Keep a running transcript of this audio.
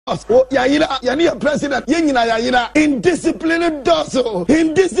Yayira, Yani president, Yenina Yayira, indisciplined doso,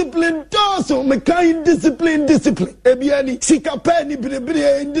 Meka indiscipline, Ebiani, Sika penny,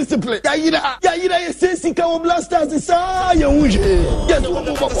 indiscipline, Yayira, say Sika or Black Stars is a young. Yes,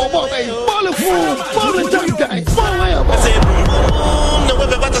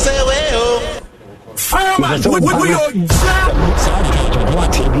 Fireman,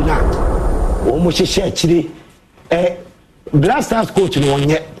 Black Stars coach no one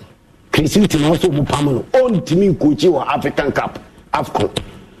yet. Chris Hughton also Mupamano. On to me coach or African Cup. AFCON.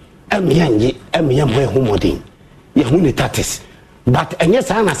 Young homodin. Yahuni Tatis. But and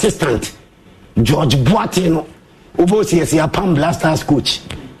yes, I'm assistant. George Boatino. Ubos yes, Pam Black Stars coach.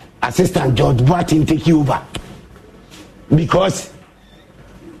 Assistant George Boatino take you over. Because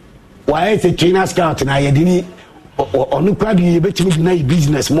why is a trainer scout and I didn't or no crowd you bet me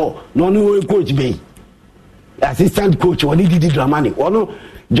business more. No coach be. Assistant coach, one did Dramani. One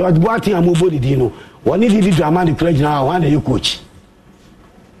George Boateng and Mobody Dino. One did Dramani pledge now, one you coach.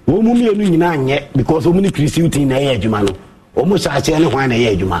 Womumi in nine yet because so many Chris Hughton in a year, Jumano. Almost I say one a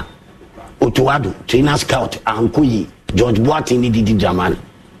year, Juma. Otuado, trainer scout, and Kuyi, George Boateng did Dramani.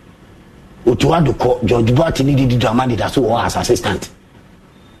 Otuado, George Boateng did Dramani, that's who was assistant.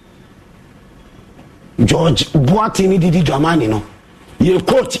 George Boateng did Dramani, no. Your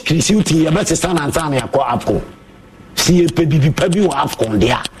coach Chris Hughton, your best son and son, your call AFCON. See a baby or AFCON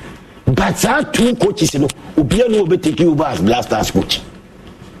there. But that two coaches, you know, Ubiano will take you as Black Stars coach.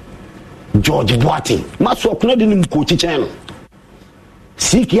 George Boateng, Maso Clodim coach channel.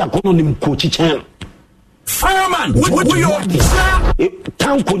 Seek your cononym coach channel. Fireman, what were your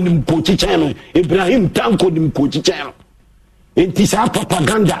Tankonim coach channel? Ibrahim Tankonim coach channel. It is our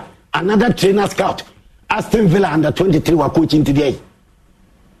propaganda. Another trainer scout. Aston Villa under 23 were coaching today.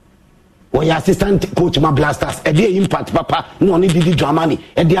 Or your assistant coach my Black Stars, a day impact papa, no need the Dramani,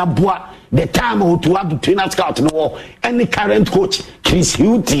 a dear boy, the time to have the trainer scout no any current coach, Chris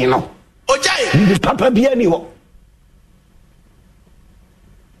Hughton, you know. The papa be anywhere.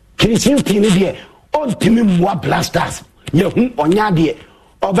 Chris Hughton is here, all to me more Black Stars, you on your dear,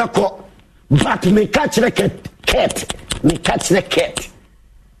 overcoat, but me catch the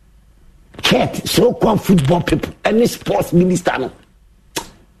cat, so called football people, any sports minister. No.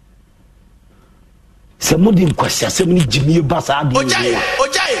 Somebody in question, somebody Jimmy Bassa, Ojai.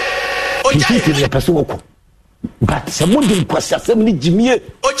 But somebody in question, somebody Jimmy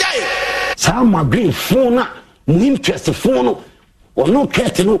Ojai. Some green phone, interest phone, or no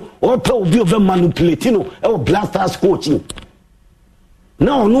catino, or probably of a manipulatino, or Black Stars coaching.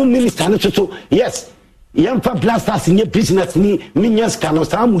 No minister, so yes, young Black Stars in your business, minions can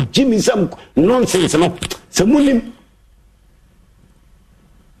some Jimmy some nonsense, no, some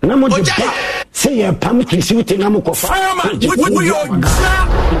no say a pam Chris Hughton Namuko Fireman, what were your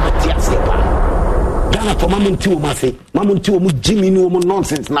Ghana for Mamuntu, Jimmy no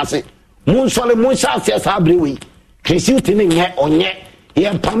nonsense, Nasi. Moon Solly Monsha says Abri, Chris Hughton in yet on yet,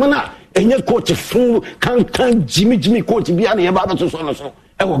 yeah, Pamana, and your coach fool can't Jimmy coach be any about to so.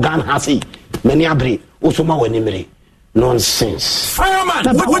 Ewo Gan Hasi, many Abri, also my enemy. Nonsense. Fireman,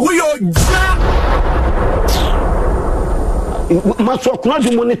 what were your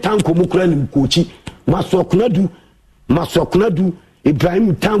Masoknadu money tanko mukura ni mkochi Masoknadu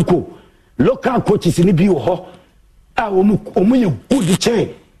Ibrahim Tanko local coaches ni bi ho a omu ye good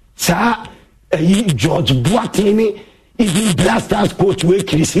chain sa George Boateng even Black Stars coach we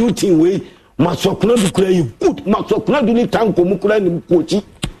Chris Hughton we Masoknadu kura you good Masoknadu ni tanko mukura ni mkochi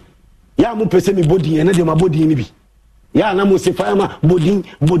ya mu pese mi body ene de ma body ni bi ya na mo se fireman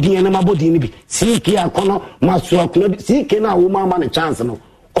body ene ma body ni bi siki akono Masoknadu siki na wo mama ne chance no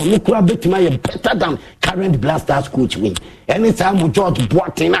onu kura betima ye better than current Black Stars coach we anytime George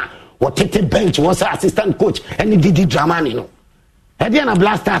Boateng na what take bench was assistant coach and did Dramani no e dey na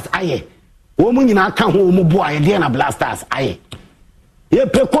Black Stars aye wo mu nyina aka ho mu boa e dey na Black Stars aye ye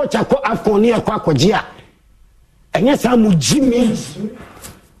pe coach akọ AFCON ne akọ a enye sa mu Jimmy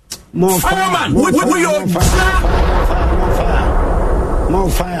more Fireman, what were your more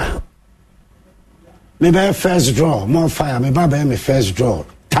fire me be first draw more fire me baba me first draw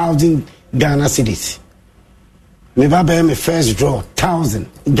 1,000 Ghana cedis. Me baba me first draw 1,000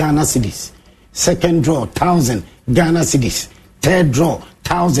 Ghana cedis. Second draw 1,000 Ghana cedis. Third draw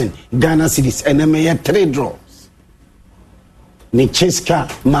 1,000 Ghana cedis. And then me had 3 draws. Ni cheska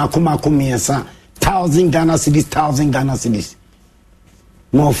maku miensa 1,000 Ghana cedis, 1,000 Ghana cedis.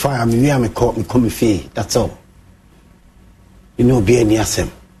 More fire me we come fee. That's all. You know be any asem.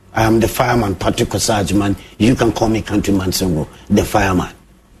 I am the fireman, Patrick Osajman. You can call me Countryman Songo, the fireman.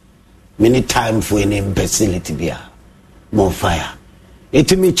 Many time for any imbecility be more fire.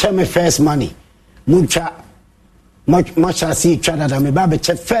 It me check me first money. Mucha much I see each other. Me babe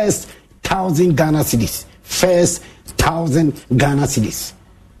check first 1,000 Ghana cedis. First 1,000 Ghana cedis.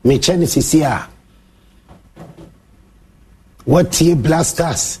 Me check ni CCR. What ye Black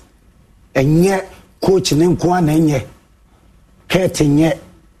Stars? And yet coach Ninkwan and ye Curtin yet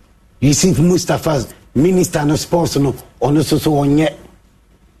Yusuf Mustafa minister no sports no on so on yet.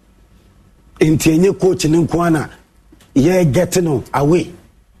 Inti coach Ninkwana ye getting away.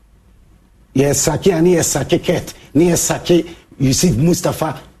 Yes, Saki and yes, Saki Ket, near Saki Yusuf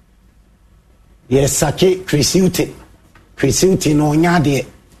Mustafa. Yes, Saki Chris Hughton. Chris Hughton no nyade.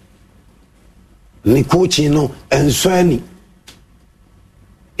 Ni coach no enswani.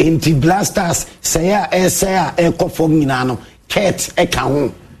 Inti Black Stars saya from Minano Ket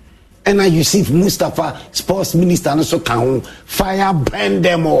eka and I Yusuf Mustafa sports minister no so ka fire burn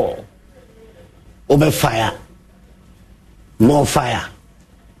them all over fire more fire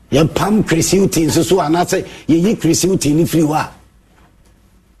ye pam Chris Hughton so anase ye Chris Hughton ni free wa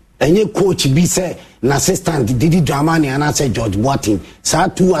enye coach bi say na assistant Didi Dramani anase George Boateng sa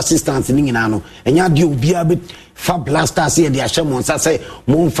two assistants ni nyina no enya de obi a fa Black Stars here they are monsa say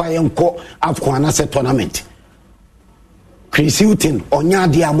mon fire nko afko anase tournament Chris Hughton onya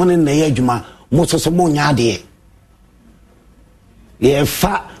de amone na ye adwuma mo so mo nya de ye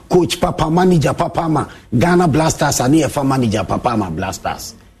fa coach papa manager papa ma Ghana Black Stars ani ye fa manager papa ma Black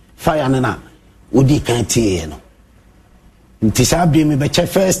Stars fire na odi kan tie no nti sa bi me be che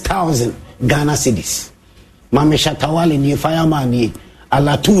first 1,000 Ghana cedis mame Shatawale ni fireman ni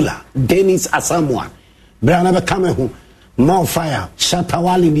Alatula Dennis Asamoah Brana be come ho more fire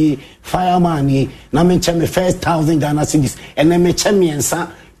Shatawale ni fireman ni na me che me first 1,000 Ghana cedis and then me che me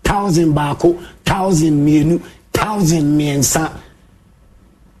ensa 1,000 baako 1,000 mienu 1,000 miensa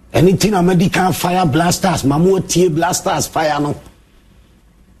anything American fire Black Stars mamu tie Black Stars fire no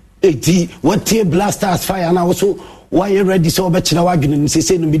eti what tie Black Stars fire na also why you ready so bet na wadwene ni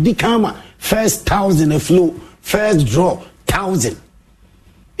say no be kama first 1,000 a flow first draw 1,000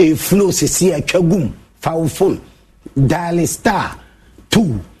 a flow se see a twagum fa phone dial star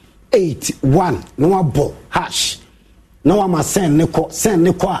 281 no abo hash no ama send ne ko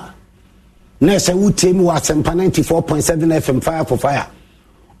na say utemi wa sempa 94.7 FM fire for fire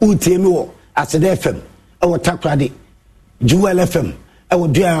utemi wo asede FM e wo takrade Jewel FM e wo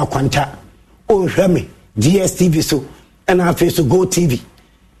dua kwanta o hweme DSTV so and I face to Go TV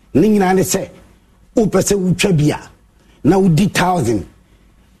ningina ne say o pese utwa bia na udi 1,000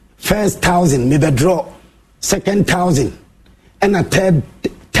 first 1,000 me be draw second 1,000 and a third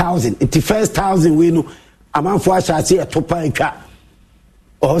 1,000 it the first 1,000 we no amanfo acha say etopa etwa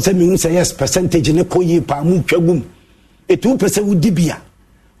o say me say yes percentage ne koyi pa mu twagum etu pese udi bia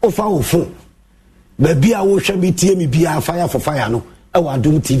o fa o phone ba bia wo hwe me tie me bia fire for fire no e wa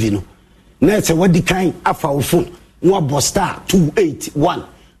Adom TV no na say what the kind afa o phone no abo star 281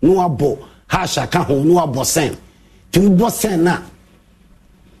 no abo hash aka ho no abo send to bo send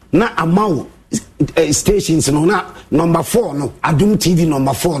na amount stations no na number 4 no Adom TV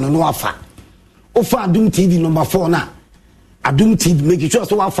number 4 no afa ofa Adom TV number 4 na Adom TV make sure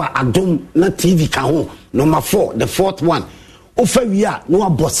so afa Adom na TV ka ho number 4 the fourth one ofa wi a no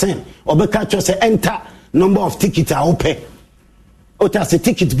abo send obeka cho say enter number of ticket a ope Otas a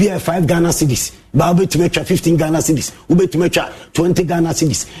ticket be 5 Ghana cedis. Babe to make 15 Ghana cedis. Ube to make 20 Ghana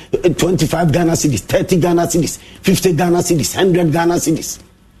cedis. 25 Ghana cedis. 30 Ghana cedis. 50 Ghana cedis. 100 Ghana cedis.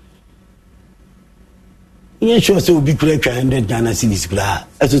 Yeah, sure, so be correct 100 Ghana cedis.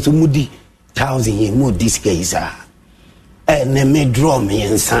 As to Moody 1,000 year more this case. And then may draw me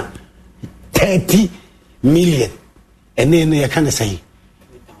and son 30 million. And then I can say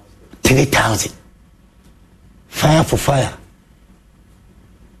 3,000. Fire for fire.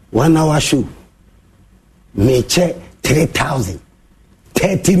 1 hour show may check 3,000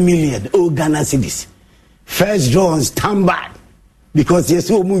 30 million Ghana cedis first draw on standby because yes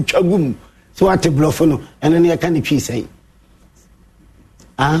so much agum so what a bluff no and then I can piece say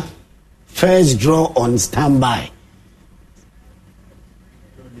first draw on standby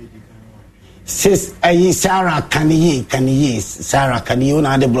says Sarah can ye Sarah can you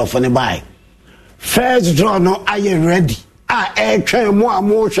na the bluff on the buy first draw no are you ready try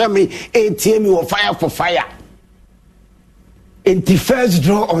more show me ATM or fire for fire. In the first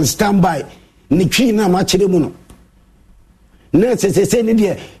draw on standby, Nikki na machidemuno. Nurse say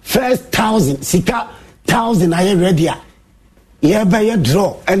ni first 1,000, sika 1,000 are ready. Yeah, by your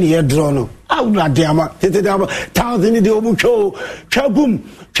draw and your draw no. Diama, 1,000 de Obucho,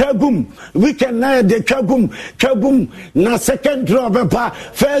 Chagum, weekend night de Chagum, na second draw, Papa,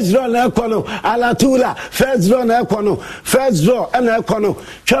 first draw, Econo, Alatula, first draw, Econo, first draw, and Econo,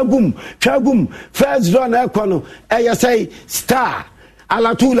 Chagum, first draw, Econo, I say, star,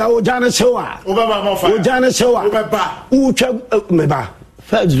 Alatula, Ojana Showa, Ojana Showa, Meba,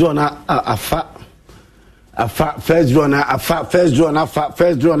 first draw,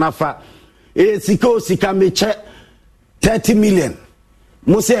 first draw, Sika me check 30 million.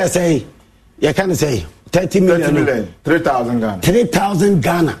 Must say, you can say 30 million. 3,000 Ghana. 3,000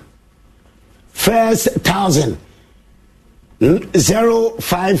 Ghana. First 1,000.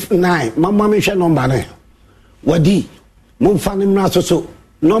 059. Mama me share number ne. Wadi. Mum fanim na so.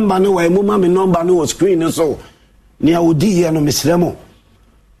 Number no way. Mama me number no screen so. Ni udi here no mislemo.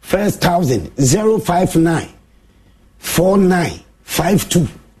 First 1,000. 059. 4952.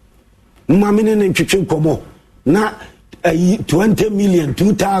 Mamine and Chichen Como na 20 million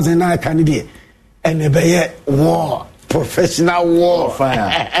 2,000 na Canadian and a war professional war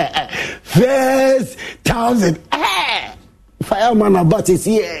fire first 1,000 fireman about is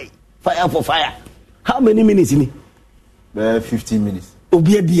here fire for fire. How many minutes in 15 minutes.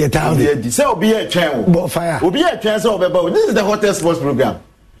 Obi a 1,000 say obi a train fire obi a train so this is the hottest sports program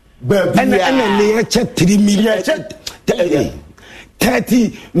and they check 3 million 30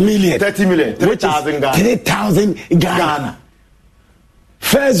 million 3,000 Ghana 3,000 Ghana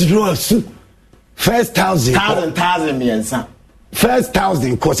first draw first 1,000 million first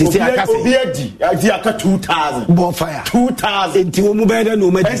 1,000 cause it's aka 2,000 ball fire 2,000 into wo better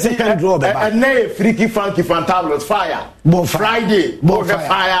no me second draw be ba and na freaky funky fantabulous fire Friday ball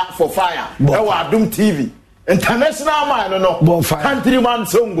fire for fire e wa Adum TV international man no countryman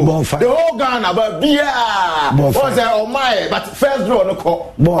Songo the whole Ghana but bia was on my but first draw no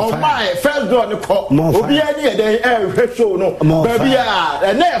call on my first draw no call obi ani dey show no baby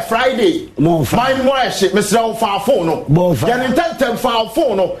na Friday my moashi Mr. phone no get in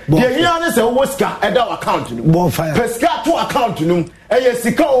phone no the here na say wo sika e da account no pesca to account no e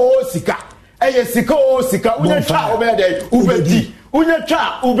sika o sika unya cha obede ubedi unya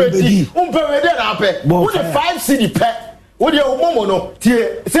cha ubedi umpewede na pe unya 5 cedi pe wo de omomo no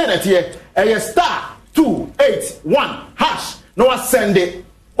tie say na tie e *281# no send it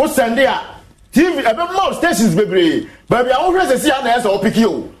o send it TV e be more stations bebre baby a wo hwe se sia na e so opiki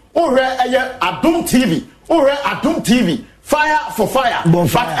o hwe eye Adum TV Adum TV fire for fire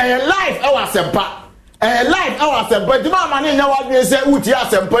but live e was sempa live our sempa di mama ne nya wadwe se uti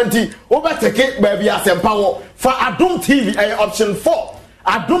asempa nti wo beteke baby asempa wo for Adum TV option 4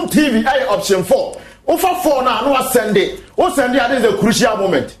 Adum TV option 4 wo for 4 na no send it is a crucial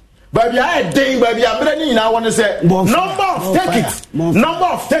moment baby day baby abere ni na won say number of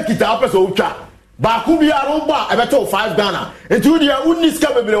take it apeso utwa ba ku bia ro ba ebeto 5 Ghana nti wo dia uniska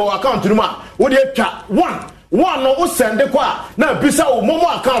bebere wo account no ma wo dia twa 1 no send kwa na bisa wo momo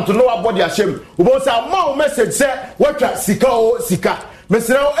account no abodi ashem wo say ma message say watwa sika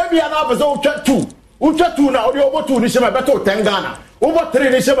mesere ebia na abeso utwa 2 na odi obotu ni shema beto 10 Ghana over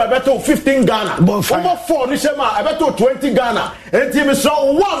 3 ni shema beto 15 Ghana over 4 ni shema beto 20 Ghana enti me so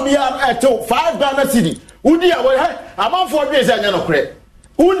 1 bia eto 5 Ghana cedi udi a we amanfo bi say nya no kre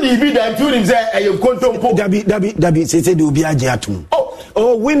uni bi da ntu ni say eye kontompo dabi say de obi age atum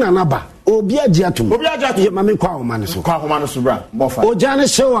win anaba obi age atum mame kwa homa no so bra mofa o jane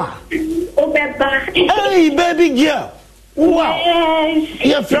showa Obeba hey baby girl wow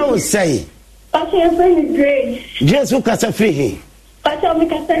your friend say But your friend is great. Yes, who can say free? But you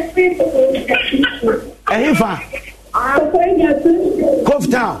can say free. Hey, Ifa. Cough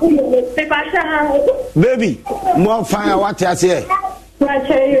down. Baby, more fire. What you say?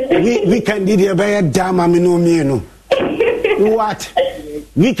 We can do the better damn. I mean, what?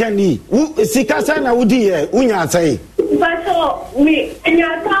 We can do. Sikasa na udi ye. Unya say. But we in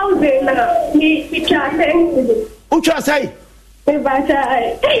your 1,000. We can say. Ucha say. 10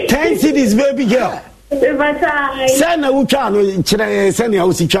 cedis baby girl. Send a uchano, send a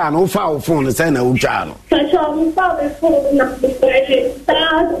usichano, foul phone, send a uchano.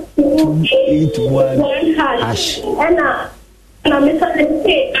 Hash. And I'm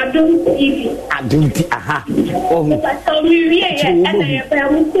Adum TV. Aha.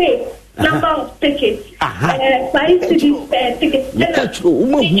 Number of tickets. 5 tickets.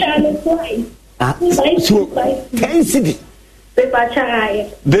 So 10 cedis.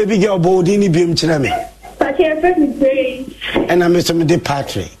 Baby girl body ni biom kire me. But your friend is great. And I miss me de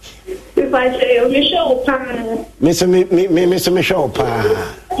Patrick. Me show pa. Me show pa.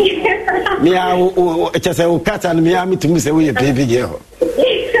 Me a just say o kata me a me to say we baby girl.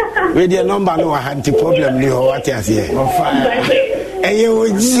 with the number no anti problem ni ho what you say on fire ayo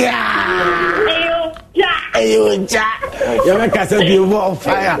ja you make us be on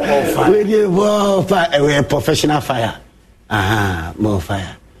fire with the fire we professional fire more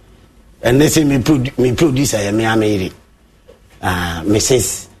fire and they say me producer me amiri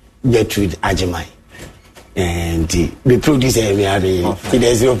Mrs. Gertrude Ajimai and the producer me amiri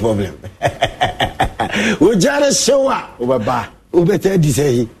there's no problem we just show up we better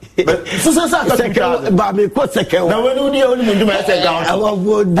say so second ba me ko second na we no dey only me do my second our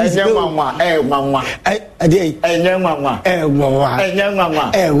vote this nwanwa ade nwanwa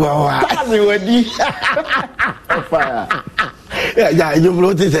pass we fire ya you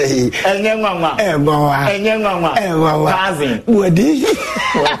blow this say nwanwa cousin wedi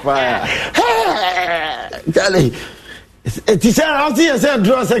fire Charlie it is how see say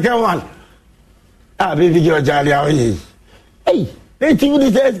draw second one baby girl Charlie how you hey they think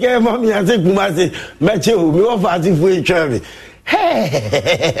this is game mommy and say Kumasi meche o me offer ati fu etwa me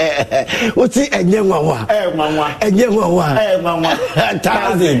o ti enye nwanwa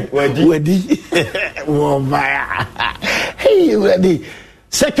thousand wedi wo baya hey wedi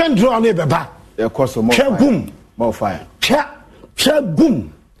second draw ne beba e koso mo fire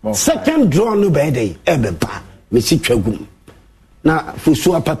twagum second draw no be dey e beba me si twagum na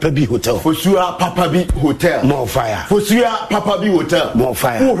Fosua Papa Bi Hotel more fire Fosua Papa Bi Hotel more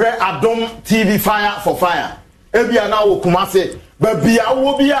fire who hear Adom TV fire for fire ebia na wo Kumase babia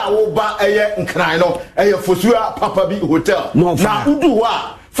wo bia wo ba eye nkran no eye Fosua Papa Bi Hotel na udu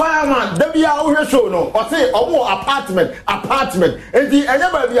wa fireman dabia wo hwe show no o say omo apartment enti enye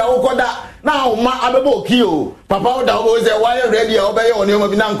babia wo koda na o ma abebo kio papa wo da wo say why ready o be ye oni o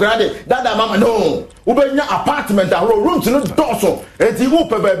bi na nkran de dada mama no wo be nya apartment ahoro rooms no doso enti wo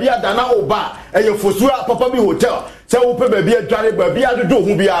pe babia da na o ba eye Fosua Papa Bi Hotel say wo pe babia dware babia do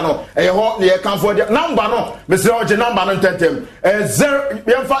hu bia no eye ho ne ye kan for de number no me say o je number no tentem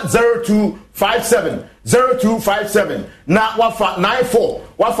 0257 na wafa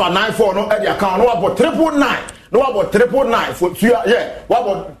 94 no e account no about 999 no about 999 for yeah what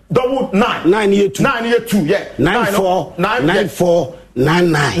about double 992 yeah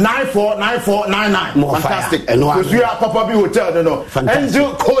 9499 more fantastic and because we are Papa Bi Hotel no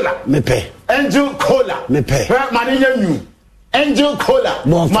Angel Cola me pay Angel Cola Angel Cola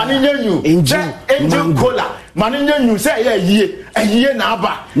maninya you Angel Cola maninya you say ye na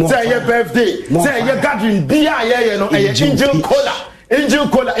aba say ye birthday say ye gathering bia ye no Angel Cola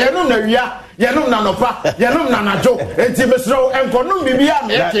ye no na wia ye no na nopa ye no na najo enti mesro enkono bibia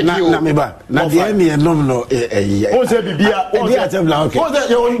me yake na me ba na de me nom no o say bibia o say atebla okay o say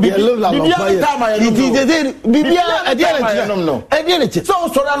ye bibia bibia ade so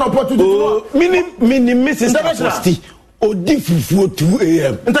so na no potu mini Mrs. Fosti Odifufuo 2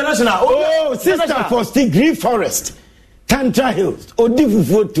 a.m. International. Oh, Sister Fosti Green Forest. Tantra Hills.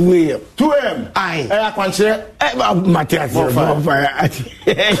 Odifufuo 2 a.m. 2 a.m. Aye. Kwanche. Matthias. Fire.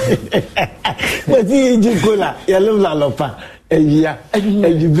 But you cola. Yellow la lopa. Yeah.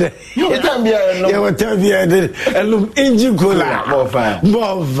 You tell me you tell me engine cola.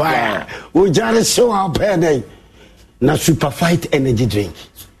 More fire. We just show up here. Na super fight energy drink.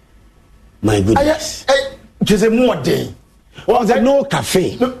 My goodness. Just a more day. Was there no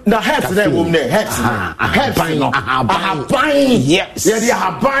cafe? The heads there, woman. Heads. Buying. Yes. Yeah, they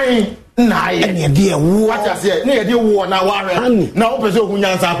are buying. Nah, yeah, dear. What I say? Near the war now. Now, person who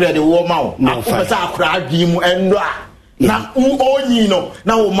knows how to the war mouth. Now, person crowd him and now, you know.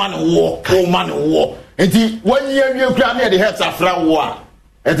 Now, man war. And the 1 year you cry near the heads after war.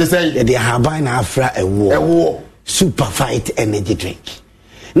 And to say they are buying after a war. Super fight energy drink.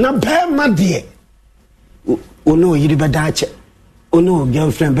 Now, bear my dear. Oh no, you bedache. Oh no,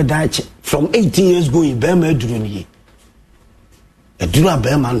 girlfriend bedache. From 18 years ago, you bear me druni. A dura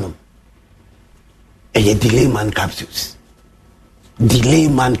bear man. A delay man capsules. Delay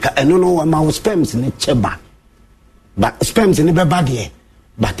man. I don't know what my sperms in the cheba. But sperms in the body.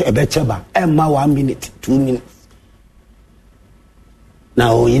 But a better cheba. Emma 1 minute, 2 minutes.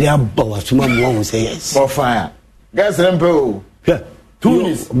 Now, you have boss. Mom won't say yes. For fire. Guys, remember.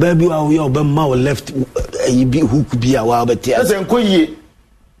 Tunis baby we oba ma left you be who could be our but yes enkoye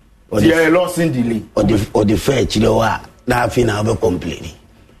the loss in delay or the fair chile wa na fi na be complaining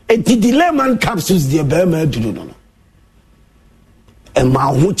and the delay man capsules the be ma do no and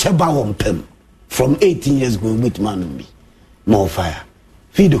ma hu cheba won pem from 18 years ago with man be more fire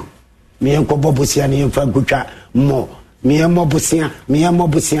fido me enko bobosia na enfa gotwa mo me emobosia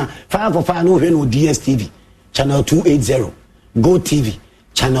 5 for 5 no hwe no DSTV channel 280 Go TV,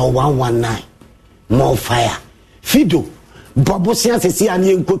 channel 119, more fire. Fido, Babosia sesi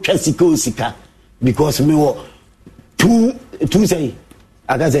ani nkotwa sika because me wo two say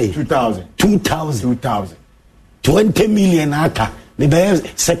aga say 2000 20 million aka me be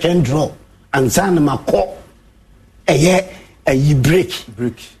second draw and san mako eye break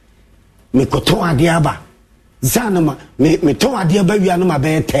me koton ade aba zanama me ton ade aba wi anu ma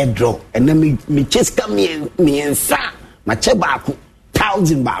be third draw and then me cheska me ensa ma che baako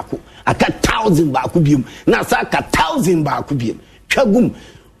 1000 baako aka 1000 baako biom na sa aka 1000 baako biom twagum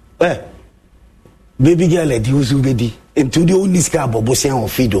baby girl edi usu bedi into the oniska bobosia o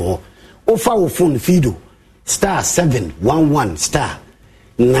fido o fa wo phone fido *711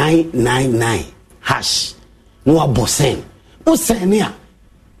 *999 hash no abosen o sene a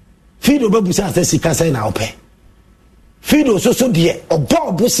fido babusa se sika sai na ope fido so de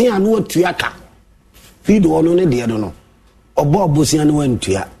obo bosia no atuaka fido ono ne de no obo bosia no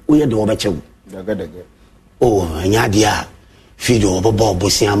antua wo ye de obechew daga oh anya dia fido obo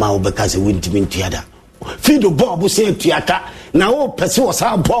bosia ma obeka se wintimi ntua da fido bobo se tuaka na o pese wo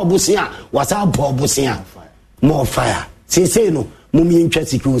sa bobo se more fire say no mumi ntwa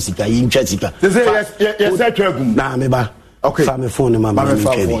sika sika ntwa sika yes atwagum na me ba okay fa me phone ma me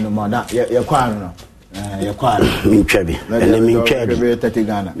phone ma na ye kwa no ye kwa mi ntwa bi ene mi ntwa bi 30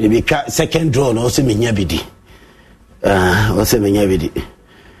 Ghana bi ka second draw no se menya bi di o se menya bi di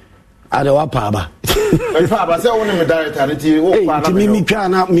ada wa pa ba fa ba se woni me director na ti wo pa na mi twa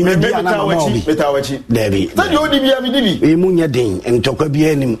na mi bia na ma obi metawachi debi se yo di bia mi di e munya den entokwa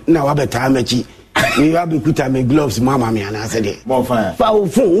bia nim na wa beta machi we have bekuta me gloves mama me ana se de mo fa fa wo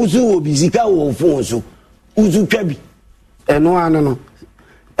fun uzu obi sika wo fun so uzu twa bi eno ano no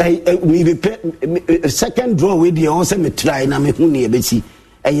we be second draw we dey on say me try na me hu ne e beti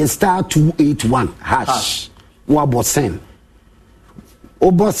 *281 hash wa bosen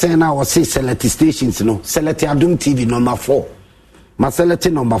Obosen na was say select stations no select Adum TV number 4 ma select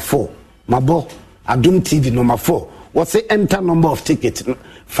number 4 ma bo Adum TV number 4 was say enter number of ticket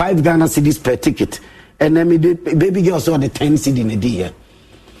 5 Ghana cedis per ticket and then me baby girl saw the 10 cedi in a day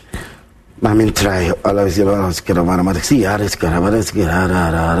ma min try ala zero skera mana ma taxi ara skera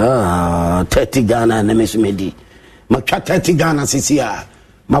 30 Ghana and me sumedi ma 30 Ghana ccia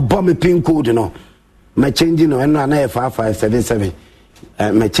ma bo me pin code no ma change no and na 5577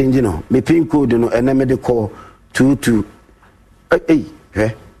 my change no me pin code no and me de call 22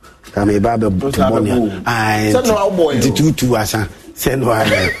 come a baby money I send no boy 22 asa send no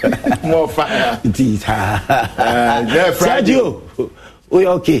more fire it is Sergio we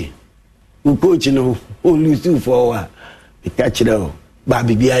okay we coach no only two for the catch now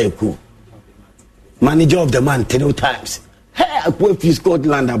baby bi ayeku manager of the man 10 times hey I fi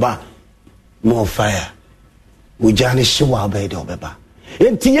Scotland aba more fire we jani showa be de obeba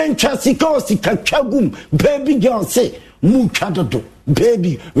entiyen twasika twagum baby girl say mu twadodo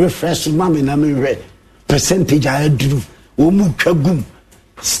baby refresh mama na me re percentage I do o mu twagum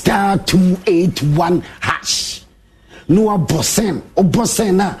 *281 hash no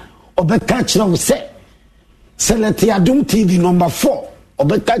obosen na obeka kire say select Adum TV number 4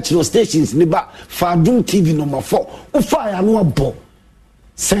 obeka kire stations ni ba fa Adum TV number 4 o fire no obo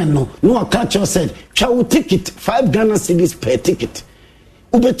send no catch you said chow ticket 5 Ghana cedis per ticket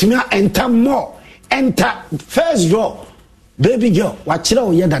ubetumia enter more enter first draw baby girl wachira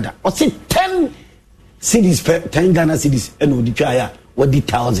o yedada o say 10 cedis per 10 Ghana cedis and odi twa ya wodi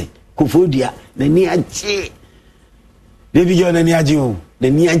 1000 kofodia na ni achi baby girl na ni achi o na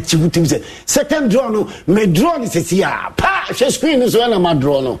ni achi wutum say second draw no me draw ni say ya pa she screen so na ma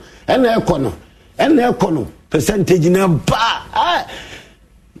draw no and na ekono percentage na ba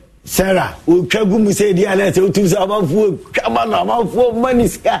Sarah, we kagum say the alert to some food, come on, I'm for money.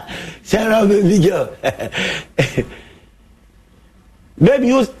 Sarah, baby girl.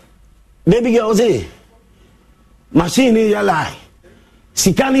 Baby girl, say, machine in your lie.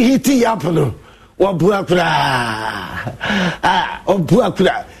 She can't hit the apple. Or Buakra. Or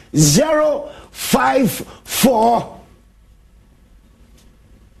Buakra. 054.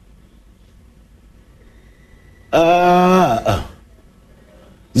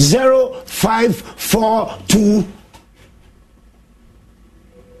 0542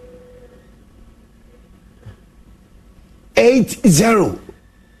 80.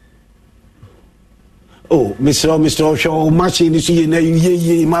 Oh, Mr. Show machine is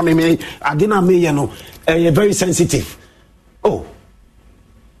ye mommy me. I didn't me, you know, very sensitive. Oh,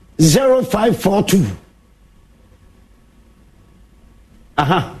 0542.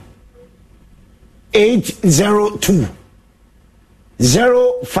 802.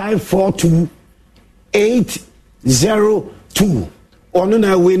 0542 802 ono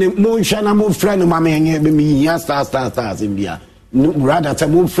na we ne mo hwa na mo frɛ no ma me hia stars in bia rather tell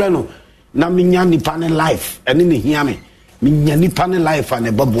mo frɛ no na me nya nipa ne life ene ne hia me nya nipa ne life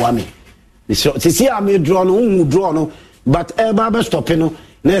ane boboa me so see am draw no draw no but e ba be stop no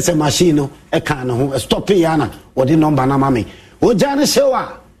na ese machine no e kan no ho stop ya na o de number na ma me o jane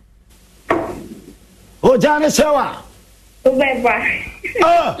sewa Bye.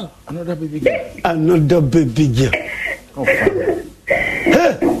 Another baby girl.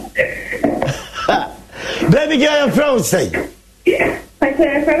 Baby girl, your friend say. But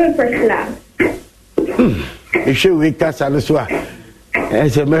I'm from a first love. You should wake us on the swat.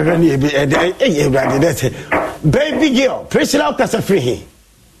 As a man, baby girl, Priscilla Casa free.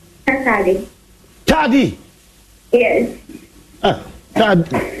 Taddy. Yes.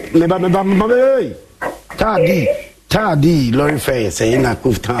 Taddy, Lori Fair, saying I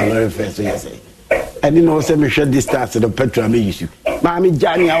could tell Lori Fair, so you say. I didn't know some share distance to the petrol may issue. Mammy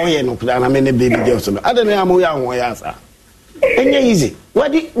Johnny, I no plan. I'm in a baby girl. I don't know how young I answer. And easy.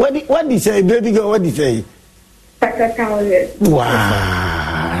 What did you say, baby girl? What did you say?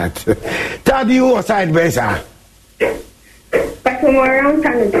 What? Taddy, you were side baser. But tomorrow,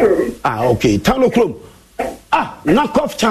 Tunnel Crew. Okay, Tunnel Crew. Knock off.